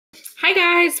Hi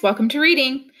guys, welcome to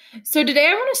reading. So today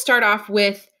I want to start off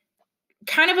with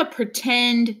kind of a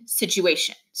pretend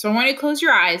situation. So I want you to close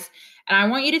your eyes and I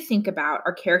want you to think about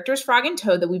our characters Frog and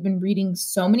Toad that we've been reading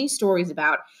so many stories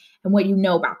about and what you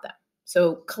know about them.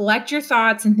 So collect your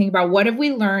thoughts and think about what have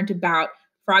we learned about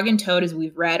Frog and Toad as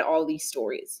we've read all these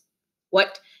stories.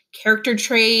 What character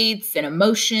traits and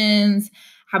emotions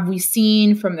have we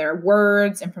seen from their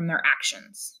words and from their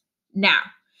actions? Now,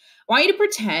 I want you to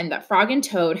pretend that Frog and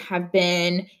Toad have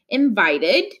been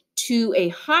invited to a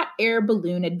hot air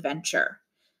balloon adventure.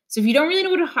 So if you don't really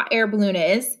know what a hot air balloon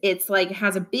is, it's like it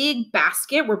has a big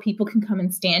basket where people can come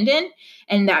and stand in,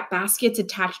 and that basket's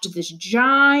attached to this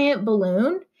giant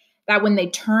balloon that when they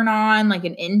turn on like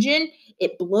an engine,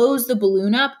 it blows the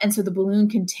balloon up, and so the balloon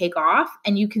can take off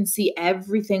and you can see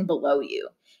everything below you.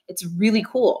 It's really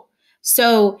cool.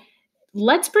 So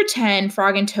let's pretend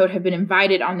Frog and Toad have been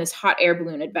invited on this hot air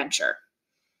balloon adventure.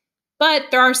 But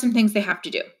there are some things they have to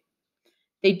do.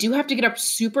 They do have to get up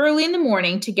super early in the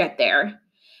morning to get there.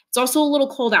 It's also a little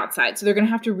cold outside, so they're going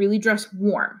to have to really dress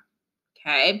warm.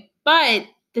 Okay? But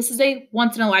this is a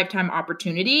once in a lifetime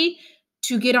opportunity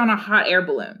to get on a hot air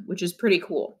balloon, which is pretty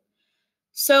cool.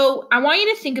 So I want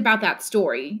you to think about that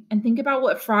story and think about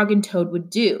what Frog and Toad would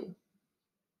do.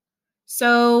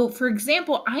 So, for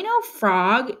example, I know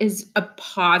Frog is a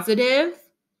positive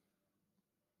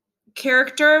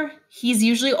character. He's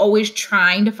usually always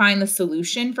trying to find the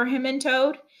solution for him and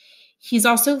Toad. He's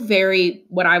also very,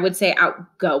 what I would say,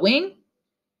 outgoing.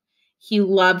 He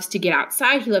loves to get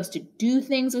outside. He loves to do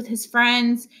things with his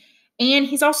friends. And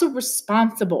he's also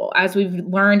responsible, as we've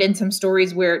learned in some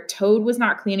stories where Toad was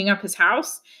not cleaning up his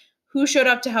house. Who showed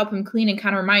up to help him clean and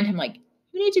kind of remind him, like,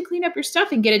 you need to clean up your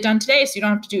stuff and get it done today so you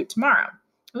don't have to do it tomorrow?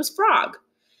 It was Frog.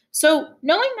 So,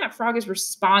 knowing that Frog is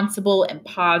responsible and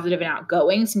positive and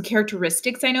outgoing, some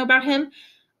characteristics I know about him,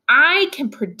 I can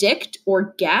predict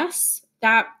or guess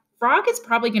that Frog is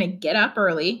probably going to get up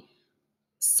early,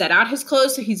 set out his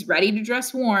clothes so he's ready to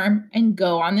dress warm, and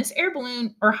go on this air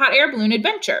balloon or hot air balloon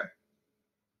adventure.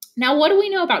 Now, what do we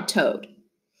know about Toad?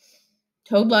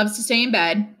 Toad loves to stay in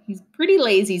bed. He's pretty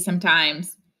lazy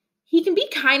sometimes. He can be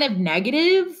kind of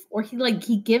negative, or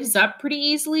he gives up pretty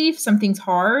easily if something's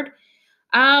hard.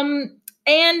 And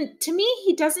to me,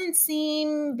 he doesn't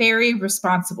seem very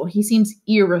responsible. He seems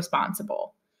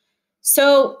irresponsible.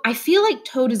 So I feel like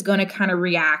Toad is going to kind of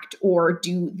react or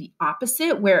do the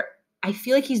opposite, where I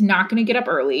feel like he's not going to get up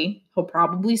early. He'll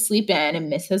probably sleep in and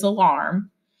miss his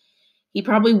alarm. He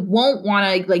probably won't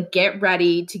want to get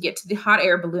ready to get to the hot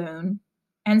air balloon.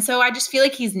 And so I just feel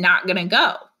like he's not going to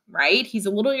go, right? He's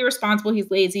a little irresponsible. He's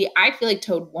lazy. I feel like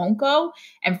Toad won't go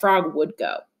and Frog would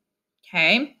go.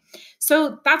 Okay.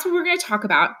 So that's what we're going to talk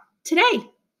about today.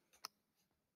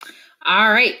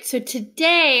 All right. So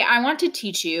today I want to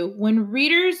teach you when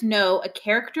readers know a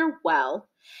character well,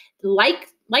 like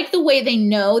the way they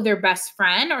know their best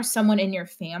friend or someone in your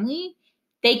family,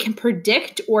 they can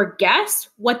predict or guess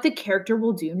what the character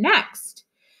will do next.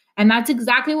 And that's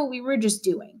exactly what we were just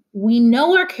doing. We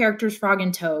know our characters, Frog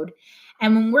and Toad.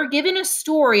 And when we're given a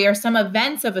story or some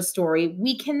events of a story,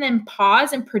 we can then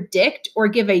pause and predict or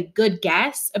give a good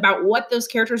guess about what those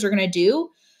characters are going to do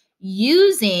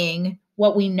using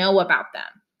what we know about them.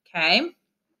 Okay.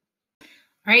 All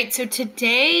right. So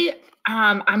today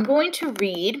I'm going to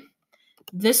read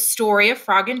this story of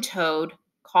Frog and Toad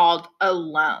called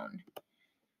Alone.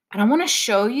 And I want to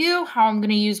show you how I'm going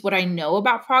to use what I know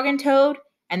about Frog and Toad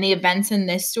and the events in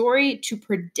this story to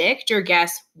predict or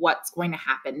guess what's going to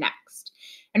happen next.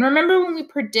 And remember, when we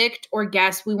predict or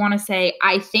guess, we want to say,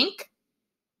 I think,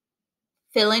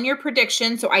 fill in your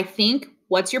prediction. So I think,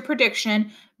 what's your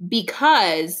prediction?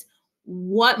 Because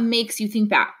what makes you think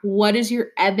that? What is your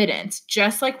evidence?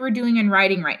 Just like we're doing in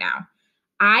writing right now.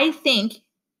 I think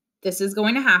this is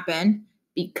going to happen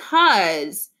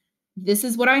because this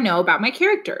is what I know about my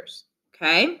characters.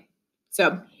 Okay,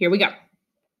 so here we go.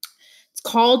 It's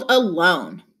called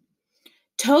Alone.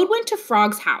 Toad went to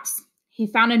Frog's house. He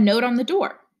found a note on the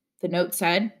door. The note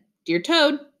said, Dear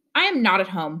Toad, I am not at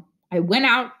home. I went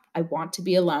out. I want to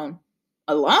be alone.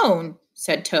 Alone,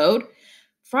 said Toad.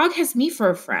 Frog has me for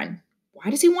a friend.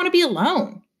 Why does he want to be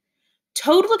alone?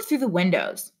 Toad looked through the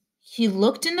windows. He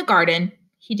looked in the garden.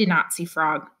 He did not see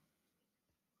Frog.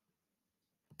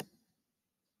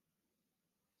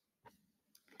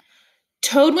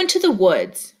 Toad went to the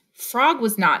woods. Frog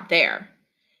was not there.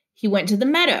 He went to the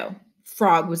meadow.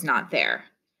 Frog was not there.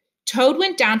 Toad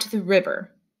went down to the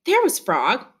river. There was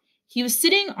Frog. He was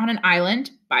sitting on an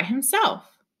island by himself.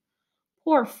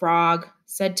 Poor Frog,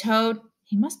 said Toad.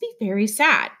 He must be very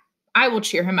sad. I will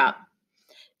cheer him up.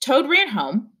 Toad ran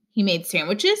home. He made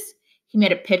sandwiches. He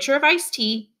made a pitcher of iced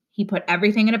tea. He put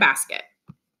everything in a basket.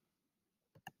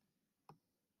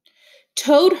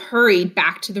 Toad hurried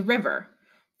back to the river.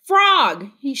 Frog,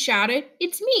 he shouted,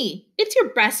 it's me. It's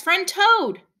your best friend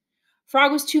Toad.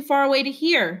 Frog was too far away to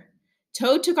hear.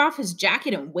 Toad took off his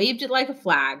jacket and waved it like a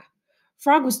flag.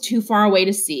 Frog was too far away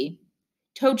to see.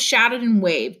 Toad shouted and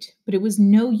waved, but it was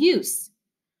no use.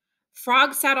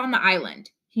 Frog sat on the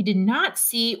island. He did not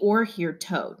see or hear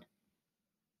Toad.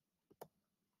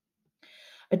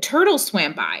 A turtle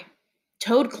swam by.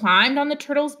 Toad climbed on the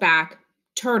turtle's back.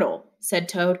 Turtle, said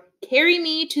Toad, carry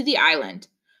me to the island.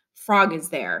 Frog is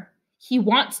there. He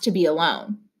wants to be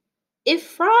alone. If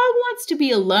Frog wants to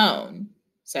be alone,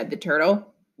 said the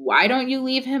turtle, why don't you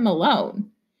leave him alone?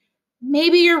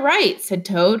 Maybe you're right, said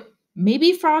Toad.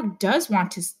 Maybe Frog does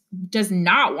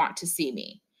not want to see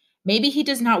me. Maybe he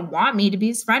does not want me to be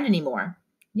his friend anymore.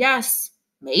 Yes,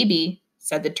 maybe,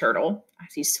 said the turtle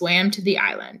as he swam to the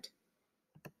island.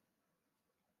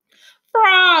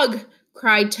 Frog,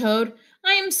 cried Toad,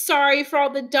 I am sorry for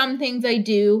all the dumb things I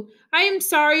do. I am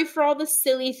sorry for all the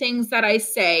silly things that I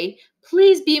say.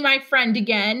 Please be my friend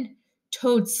again.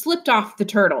 Toad slipped off the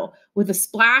turtle. With a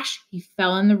splash, he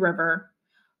fell in the river.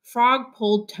 Frog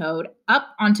pulled Toad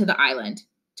up onto the island.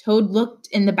 Toad looked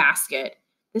in the basket.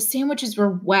 The sandwiches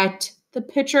were wet. The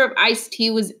pitcher of iced tea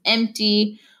was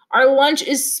empty. Our lunch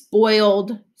is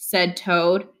spoiled, said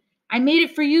Toad. I made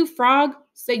it for you, Frog,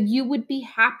 so you would be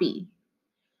happy.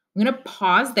 I'm going to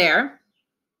pause there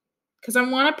because I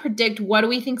want to predict what do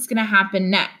we think is going to happen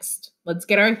next. Let's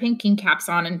get our thinking caps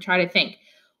on and try to think.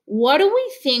 What do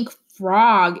we think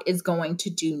Frog is going to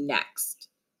do next?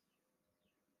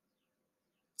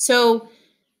 So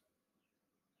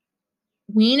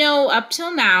we know up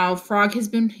till now, Frog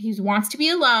he wants to be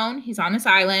alone. He's on this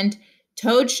island.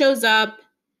 Toad shows up.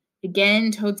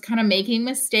 Again, Toad's kind of making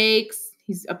mistakes.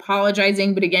 He's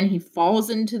apologizing, but again, he falls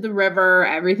into the river.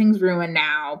 Everything's ruined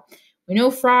now. We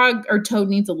know Toad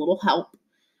needs a little help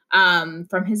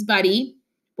from his buddy.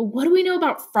 But what do we know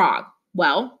about Frog?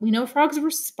 Well, we know Frog's a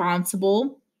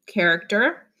responsible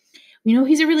character. We know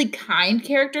he's a really kind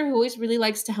character who always really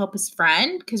likes to help his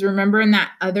friend. Because remember in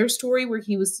that other story where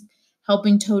he was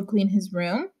helping Toad clean his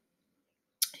room?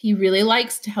 He really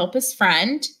likes to help his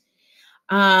friend.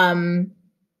 Or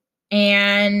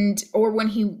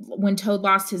when Toad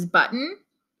lost his button,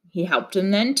 he helped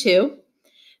him then too.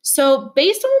 So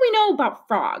based on what we know about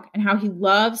Frog and how he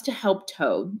loves to help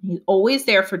Toad, he's always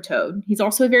there for Toad. He's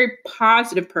also a very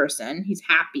positive person. He's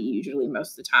happy usually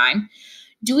most of the time.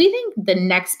 Do we think the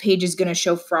next page is going to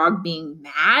show Frog being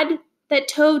mad that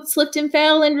Toad slipped and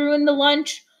fell and ruined the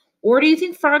lunch? Or do you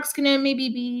think Frog's going to maybe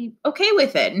be okay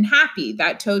with it and happy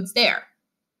that Toad's there?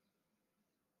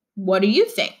 What do you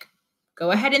think? Go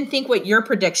ahead and think what your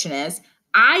prediction is.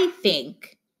 I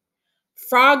think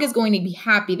Frog is going to be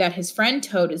happy that his friend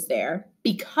Toad is there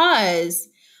because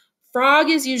Frog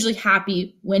is usually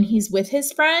happy when he's with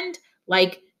his friend,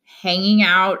 like hanging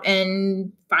out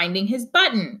and finding his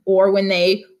button, or when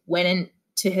they went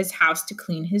into his house to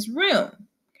clean his room.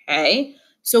 Okay,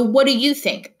 so what do you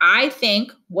think? I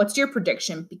think, what's your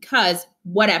prediction? Because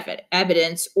what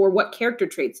evidence or what character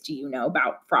traits do you know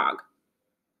about Frog?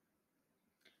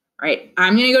 All right,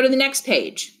 I'm going to go to the next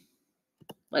page.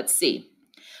 Let's see.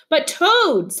 But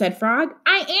Toad, said Frog,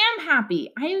 I am happy.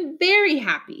 I am very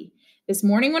happy. This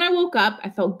morning when I woke up, I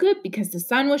felt good because the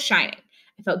sun was shining.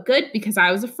 I felt good because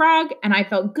I was a frog, and I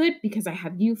felt good because I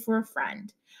have you for a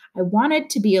friend. I wanted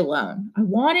to be alone. I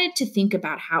wanted to think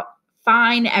about how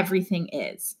fine everything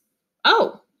is.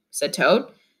 Oh, said Toad,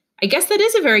 I guess that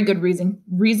is a very good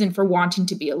reason for wanting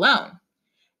to be alone.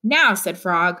 Now, said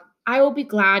Frog, I will be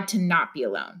glad to not be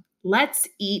alone. Let's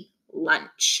eat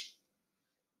lunch.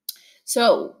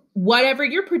 So whatever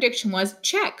your prediction was,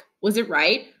 check. Was it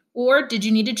right? Or did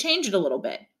you need to change it a little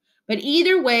bit? But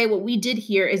either way, what we did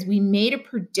here is we made a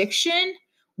prediction.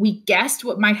 We guessed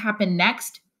what might happen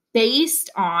next based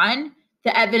on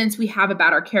the evidence we have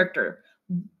about our character,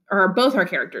 or both our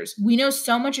characters. We know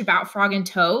so much about Frog and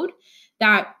Toad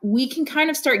that we can kind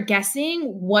of start guessing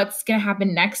what's going to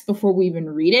happen next before we even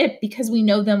read it, because we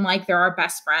know them like they're our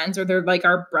best friends, or they're like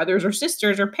our brothers or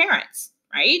sisters or parents,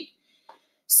 right?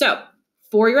 So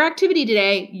for your activity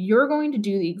today, you're going to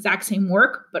do the exact same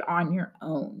work, but on your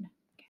own.